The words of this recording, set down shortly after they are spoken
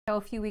show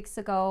a few weeks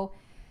ago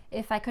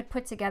if I could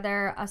put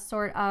together a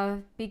sort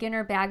of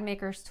beginner bag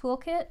maker's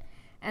toolkit.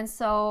 And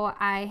so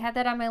I had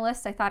that on my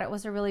list. I thought it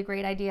was a really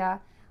great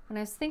idea. When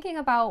I was thinking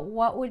about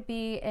what would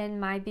be in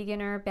my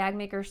beginner bag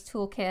maker's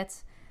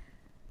toolkit,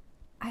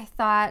 I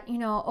thought, you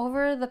know,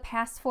 over the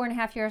past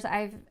 4.5 years,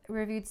 I've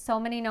reviewed so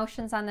many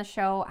notions on the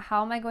show.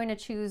 How am I going to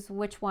choose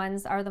which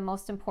ones are the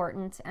most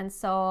important? And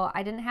so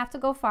I didn't have to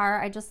go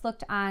far. I just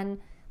looked on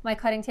my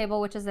cutting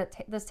table, which is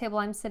at this table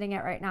I'm sitting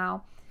at right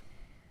now.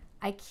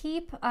 I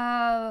keep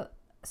a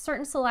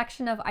certain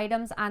selection of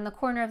items on the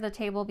corner of the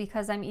table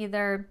because I'm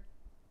either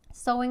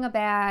sewing a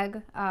bag,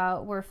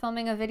 we're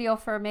filming a video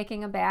for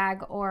making a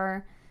bag,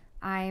 or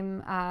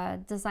I'm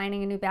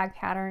designing a new bag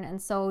pattern. And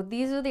so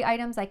these are the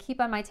items I keep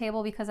on my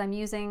table because I'm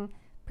using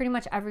pretty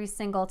much every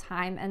single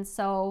time. And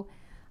so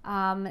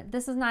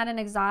this is not an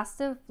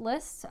exhaustive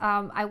list.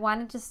 I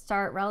wanted to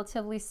start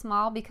relatively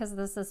small because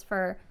this is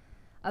for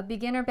a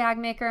beginner bag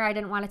maker. I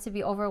didn't want it to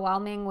be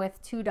overwhelming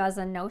with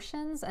 24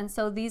 notions. And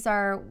so these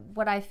are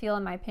what I feel,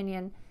 in my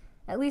opinion,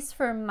 at least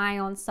for my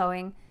own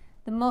sewing,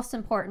 the most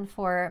important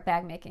for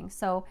bag making.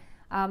 So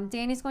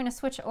Danny's going to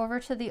switch over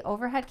to the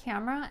overhead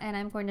camera, and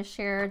I'm going to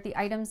share the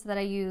items that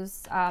I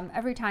use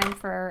every time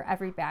for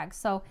every bag.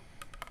 So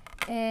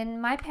in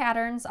my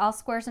patterns, all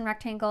squares and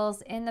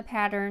rectangles in the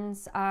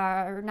patterns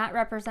are not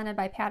represented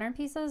by pattern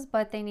pieces,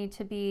 but they need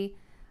to be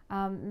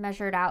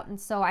measured out. And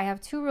so I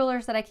have 2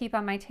 rulers that I keep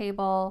on my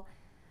table.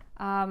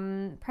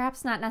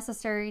 Perhaps not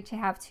necessary to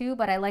have 2,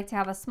 but I like to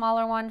have a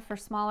smaller one for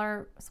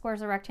smaller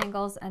squares or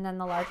rectangles, and then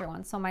the larger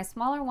one. So my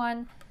smaller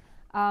one,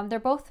 they're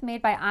both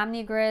made by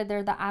OmniGrid.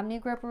 They're the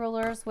OmniGrip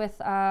rulers with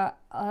a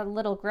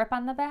little grip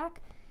on the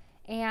back.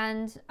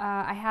 And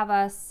I have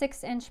a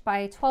 6-inch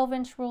by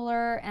 12-inch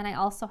ruler, and I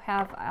also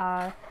have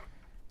a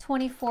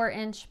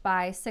 24-inch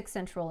by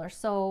 6-inch ruler.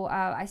 So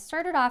I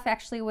started off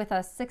actually with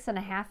a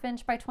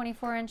 6.5-inch by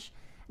 24-inch,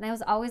 and I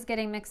was always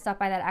getting mixed up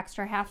by that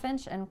extra 1/2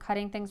 inch and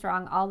cutting things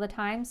wrong all the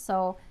time.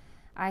 So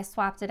I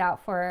swapped it out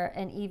for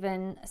an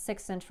even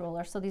 6-inch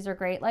ruler. So these are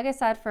great, like I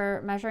said,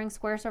 for measuring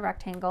squares or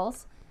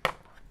rectangles.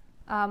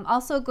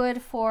 Also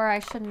good for, I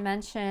should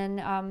mention,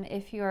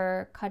 if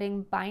you're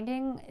cutting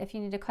binding, if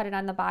you need to cut it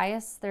on the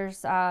bias,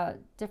 there's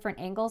different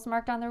angles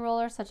marked on the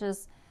ruler, such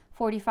as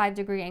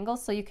 45-degree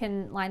angles, so you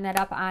can line that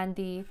up on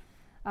the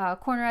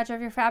corner edge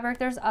of your fabric.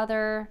 There's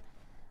other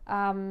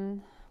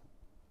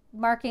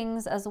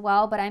markings as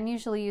well, but I'm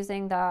usually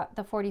using the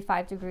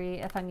 45-degree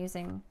if I'm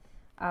using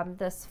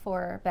this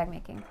for bag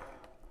making.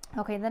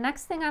 Okay, the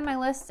next thing on my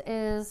list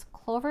is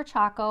Clover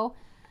Choco.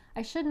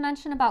 I should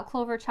mention about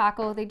Clover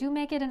Choco, they do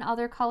make it in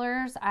other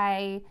colors.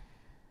 I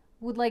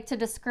would like to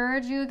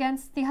discourage you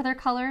against the other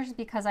colors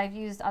because I've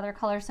used other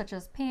colors such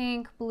as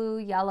pink, blue,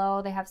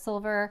 yellow. They have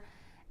silver,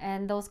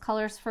 and those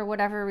colors, for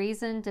whatever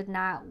reason, did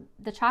not,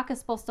 the chalk is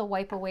supposed to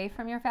wipe away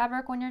from your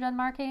fabric when you're done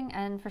marking,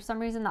 and for some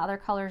reason the other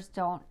colors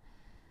don't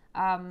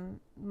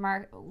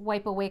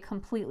wipe away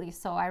completely.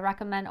 So I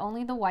recommend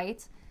only the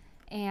white,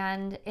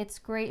 and it's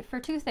great for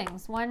 2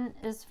 things. One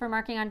is for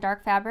marking on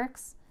dark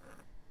fabrics.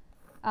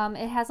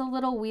 It has a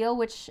little wheel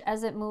which,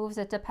 as it moves,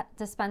 it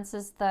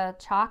dispenses the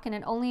chalk, and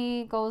it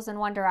only goes in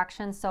one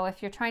direction. So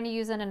if you're trying to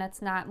use it and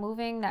it's not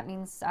moving, that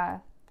means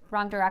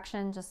wrong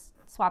direction. Just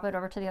swap it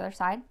over to the other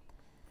side.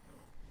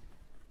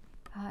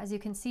 As you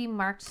can see,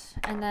 marked,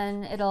 and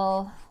then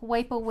it'll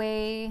wipe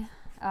away,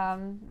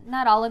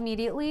 not all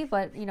immediately,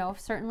 but you know,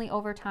 certainly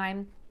over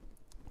time.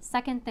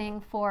 Second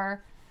thing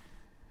for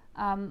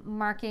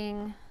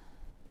marking,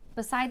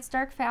 besides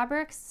dark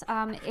fabrics,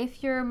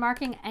 if you're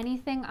marking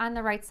anything on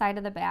the right side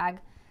of the bag,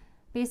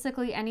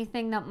 basically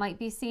anything that might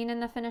be seen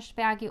in the finished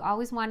bag, you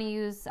always want to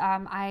use,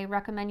 I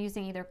recommend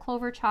using either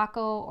Clover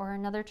Choco or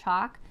another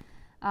chalk,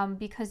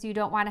 because you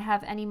don't want to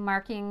have any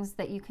markings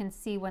that you can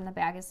see when the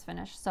bag is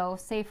finished. So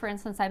say for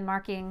instance I'm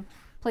marking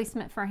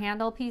placement for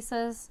handle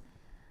pieces,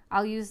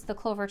 I'll use the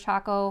Clover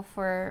Choco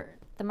for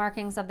the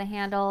markings of the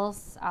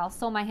handles. I'll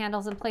sew my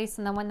handles in place,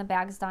 and then when the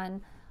bag's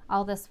done,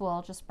 all this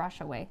will just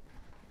brush away.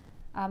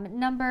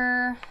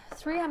 Number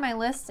 3 on my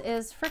list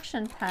is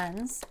friction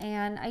pens,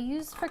 and I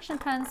use friction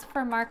pens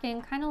for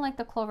marking kind of like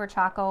the Clover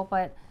Choco,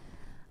 but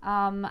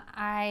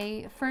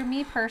for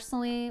me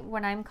personally,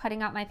 when I'm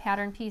cutting out my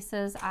pattern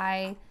pieces,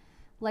 I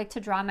like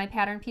to draw my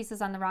pattern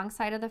pieces on the wrong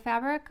side of the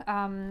fabric.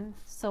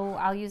 So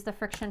I'll use the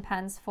friction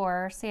pens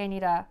for, say I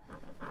need a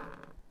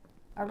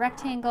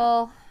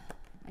rectangle,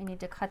 I need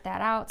to cut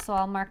that out, so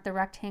I'll mark the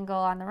rectangle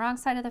on the wrong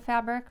side of the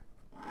fabric.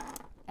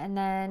 And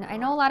then I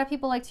know a lot of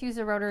people like to use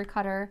a rotary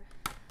cutter.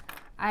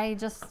 I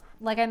just,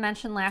 like I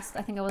mentioned I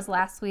think it was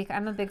last week,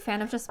 I'm a big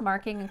fan of just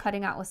marking and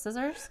cutting out with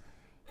scissors.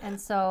 And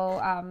so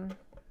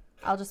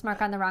I'll just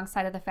mark on the wrong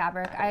side of the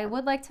fabric. I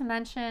would like to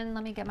mention,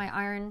 let me get my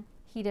iron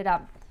heated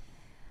up.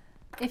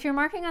 If you're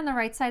marking on the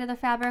right side of the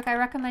fabric, I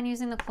recommend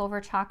using the Clover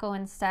Choco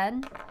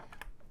instead.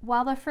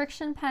 While the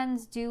friction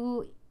pens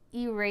do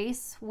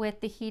erase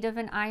with the heat of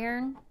an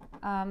iron,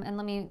 and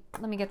let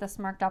me get this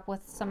marked up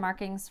with some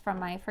markings from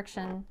my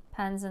friction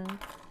pens, and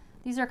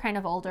these are kind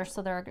of older,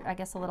 so they're, I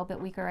guess, a little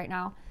bit weaker right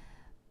now.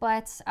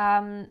 but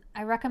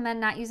I recommend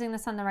not using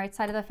this on the right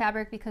side of the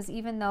fabric because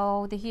even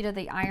though the heat of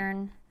the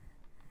iron,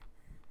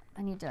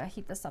 I need to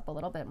heat this up a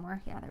little bit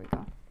more. Yeah, there we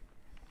go.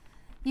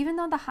 Even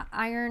though the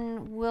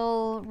iron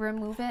will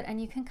remove it,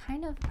 and you can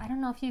kind of, I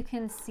don't know if you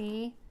can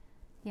see,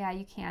 yeah,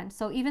 you can.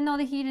 So even though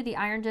the heat of the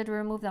iron did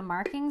remove the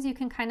markings, you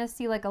can kind of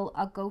see like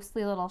a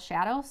ghostly little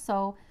shadow.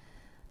 So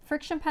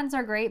friction pens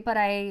are great, but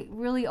I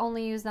really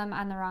only use them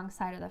on the wrong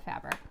side of the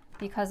fabric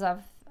because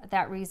of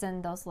that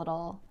reason, those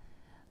little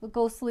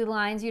ghostly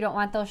lines. You don't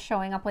want those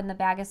showing up when the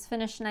bag is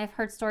finished. And I've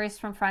heard stories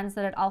from friends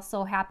that it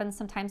also happens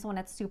sometimes when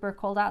it's super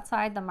cold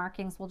outside. The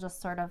markings will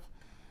just sort of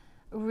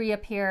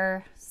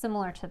reappear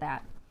similar to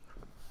that.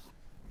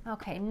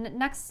 Okay,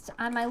 next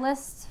on my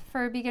list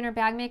for beginner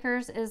bag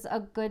makers is a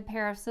good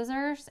pair of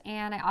scissors,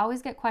 and I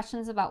always get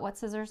questions about what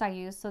scissors I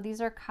use. So these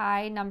are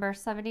Kai number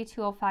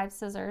 7205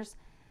 scissors.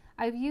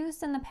 I've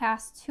used in the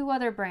past 2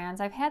 other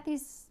brands. I've had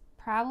these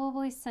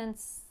probably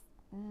since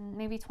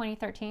maybe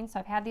 2013, so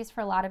I've had these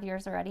for a lot of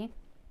years already.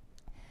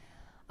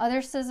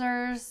 Other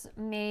scissors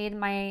made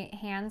my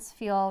hands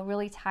feel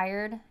really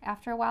tired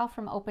after a while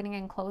from opening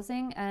and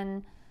closing,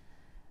 and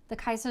the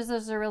Kai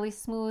scissors are really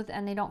smooth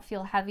and they don't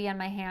feel heavy on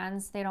my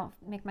hands. They don't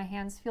make my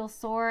hands feel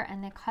sore,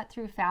 and they cut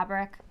through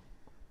fabric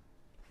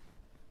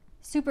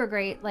super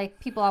great.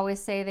 Like people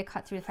always say, they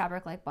cut through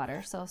fabric like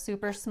butter. So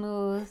super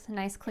smooth,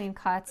 nice clean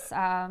cuts.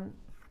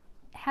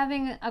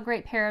 Having a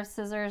great pair of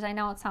scissors, I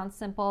know it sounds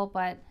simple,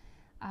 but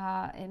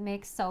it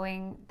makes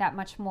sewing that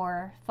much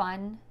more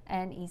fun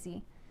and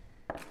easy.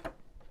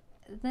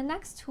 The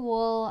next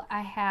tool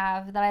I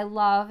have that I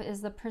love is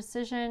the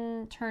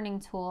precision turning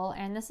tool,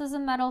 and this is a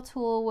metal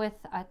tool with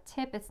a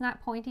tip. It's not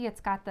pointy,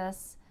 it's got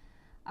this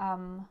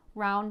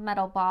round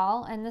metal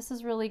ball, and this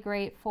is really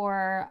great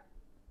for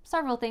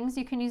several things.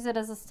 You can use it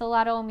as a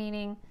stiletto,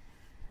 meaning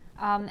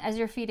as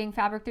you're feeding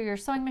fabric through your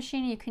sewing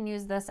machine, you can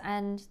use this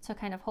end to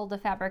kind of hold the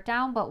fabric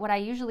down. But what I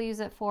usually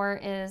use it for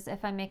is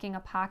if I'm making a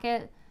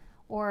pocket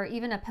or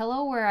even a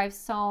pillow where I've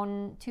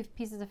sewn 2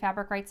 pieces of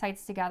fabric right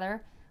sides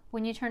together.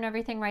 When you turn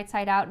everything right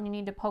side out and you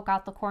need to poke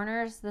out the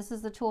corners, this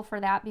is the tool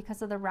for that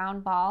because of the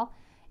round ball.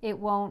 It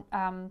won't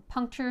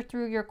puncture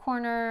through your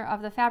corner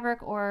of the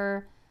fabric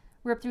or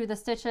rip through the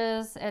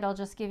stitches. It'll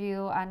just give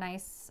you a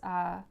nice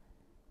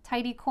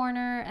tidy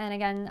corner. And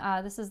again,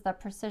 this is the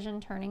precision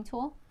turning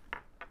tool.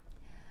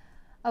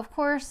 Of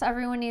course,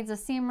 everyone needs a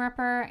seam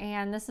ripper,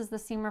 and this is the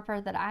seam ripper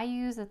that I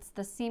use. It's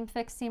the Seam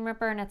Fix seam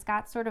ripper, and it's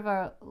got sort of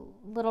a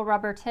little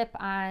rubber tip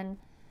on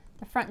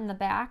the front and the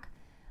back.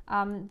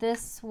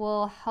 This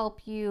will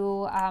help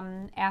you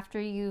after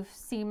you've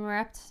seam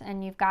ripped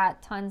and you've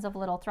got tons of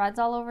little threads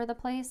all over the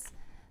place.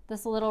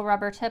 This little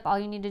rubber tip, all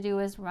you need to do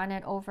is run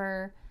it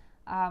over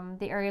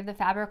the area of the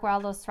fabric where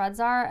all those threads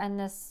are, and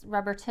this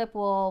rubber tip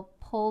will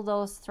pull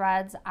those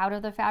threads out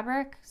of the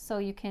fabric so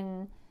you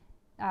can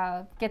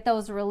get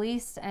those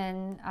released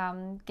and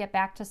get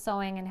back to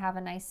sewing and have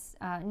a nice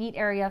neat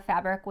area of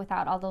fabric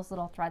without all those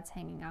little threads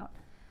hanging out.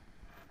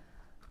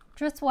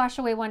 Dritz Wash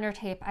Away Wonder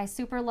Tape. I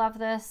super love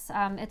this.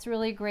 It's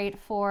really great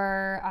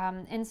for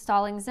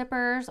installing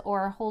zippers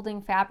or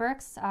holding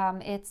fabrics.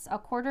 It's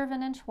 1/4 of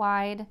an inch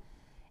wide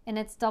and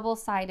it's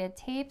double-sided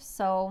tape,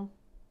 so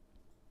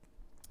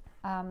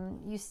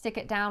you stick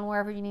it down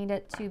wherever you need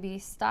it to be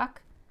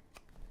stuck.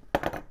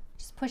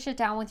 Just push it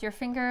down with your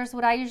fingers.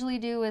 What I usually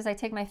do is I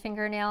take my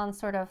fingernail and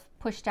sort of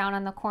push down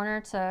on the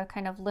corner to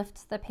kind of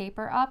lift the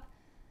paper up,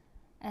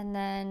 and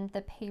then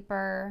the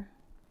paper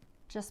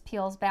just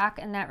peels back,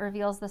 and that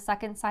reveals the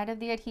second side of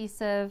the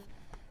adhesive.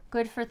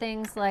 Good for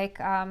things like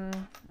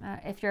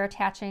if you're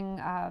attaching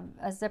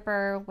a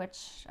zipper,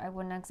 which I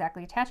wouldn't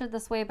exactly attach it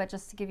this way, but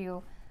just to give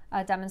you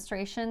a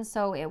demonstration.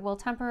 So it will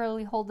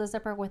temporarily hold the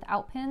zipper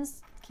without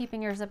pins,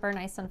 keeping your zipper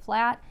nice and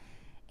flat.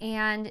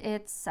 And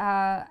it's,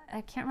 I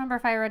can't remember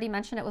if I already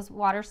mentioned it was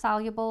water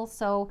soluble.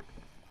 So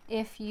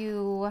if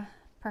you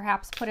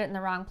perhaps put it in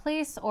the wrong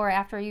place, or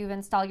after you've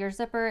installed your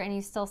zipper and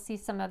you still see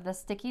some of the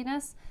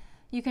stickiness,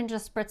 you can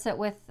just spritz it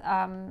with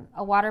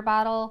a water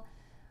bottle,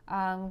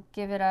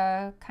 give it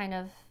a kind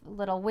of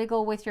little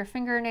wiggle with your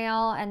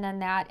fingernail, and then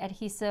that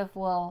adhesive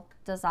will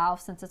dissolve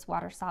since it's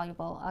water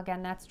soluble.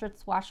 Again, that's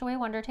Dritz Wash Away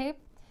Wonder Tape.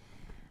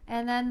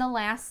 And then the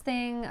last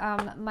thing,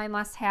 my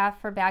must-have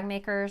for bag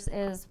makers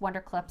is Wonder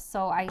Clips.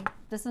 So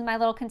this is my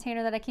little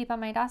container that I keep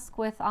on my desk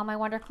with all my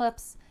Wonder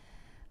Clips.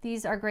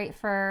 These are great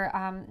for,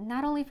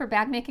 not only for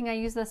bag making, I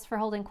use this for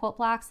holding quilt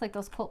blocks, like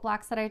those quilt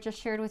blocks that I just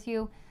shared with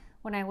you.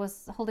 When I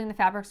was holding the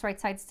fabrics right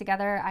sides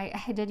together,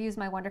 I did use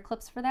my Wonder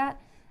Clips for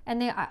that.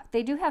 And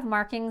they do have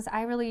markings.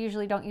 I really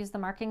usually don't use the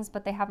markings,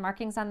 but they have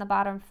markings on the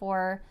bottom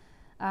for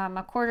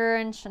 1/4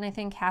 inch and I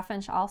think 1/2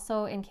 inch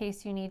also, in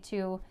case you need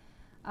to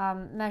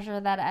measure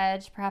that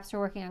edge. Perhaps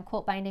you're working on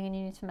quilt binding and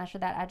you need to measure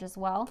that edge as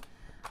well.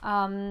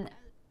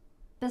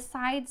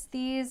 Besides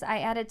these, I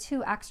added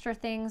 2 extra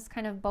things,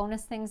 kind of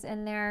bonus things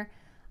in there.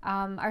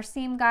 Our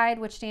seam guide,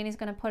 which Danny's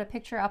going to put a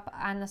picture up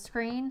on the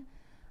screen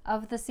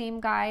of the seam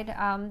guide.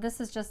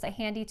 This is just a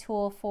handy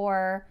tool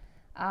for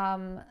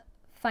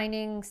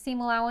finding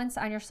seam allowance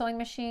on your sewing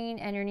machine,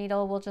 and your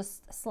needle will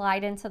just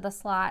slide into the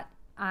slot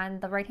on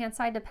the right hand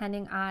side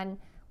depending on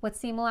what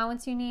seam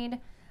allowance you need.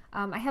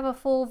 I have a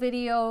full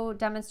video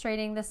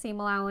demonstrating the seam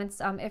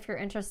allowance if you're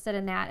interested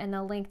in that, and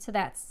the link to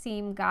that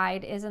seam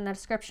guide is in the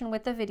description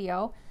with the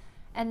video.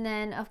 And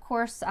then of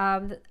course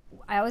I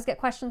always get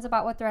questions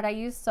about what thread I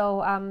use,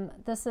 so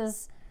this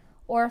is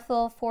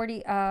Orfil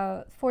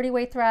 40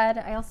 weight thread.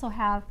 I also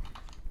have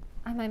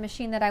on my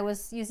machine that I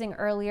was using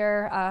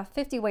earlier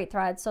 50 weight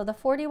thread. So the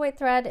 40 weight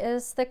thread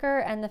is thicker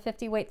and the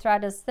 50 weight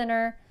thread is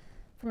thinner.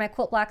 For my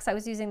quilt blocks I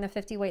was using the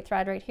 50 weight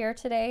thread right here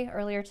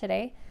earlier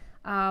today.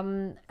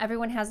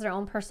 Everyone has their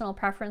own personal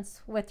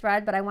preference with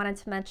thread, but I wanted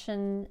to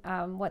mention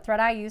what thread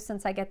I use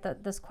since I get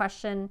this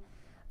question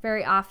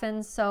very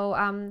often.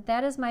 So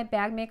that is my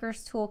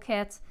Bagmaker's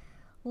Toolkit.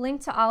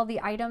 Link to all the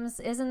items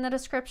is in the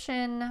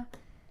description.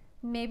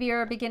 Maybe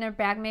you're a beginner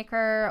bag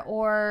maker,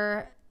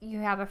 or you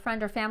have a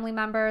friend or family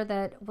member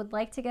that would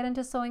like to get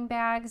into sewing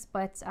bags,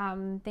 but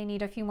they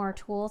need a few more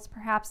tools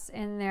perhaps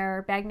in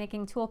their bag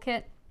making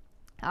toolkit.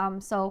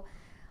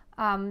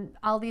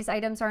 All these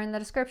items are in the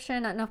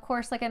description, and of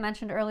course, like I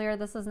mentioned earlier,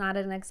 this is not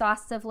an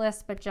exhaustive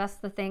list, but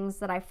just the things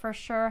that I for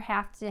sure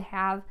have to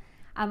have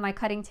on my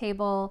cutting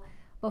table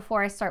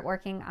before I start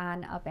working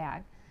on a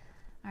bag.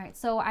 All right,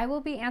 so I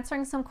will be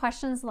answering some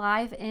questions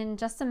live in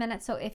just a minute, so if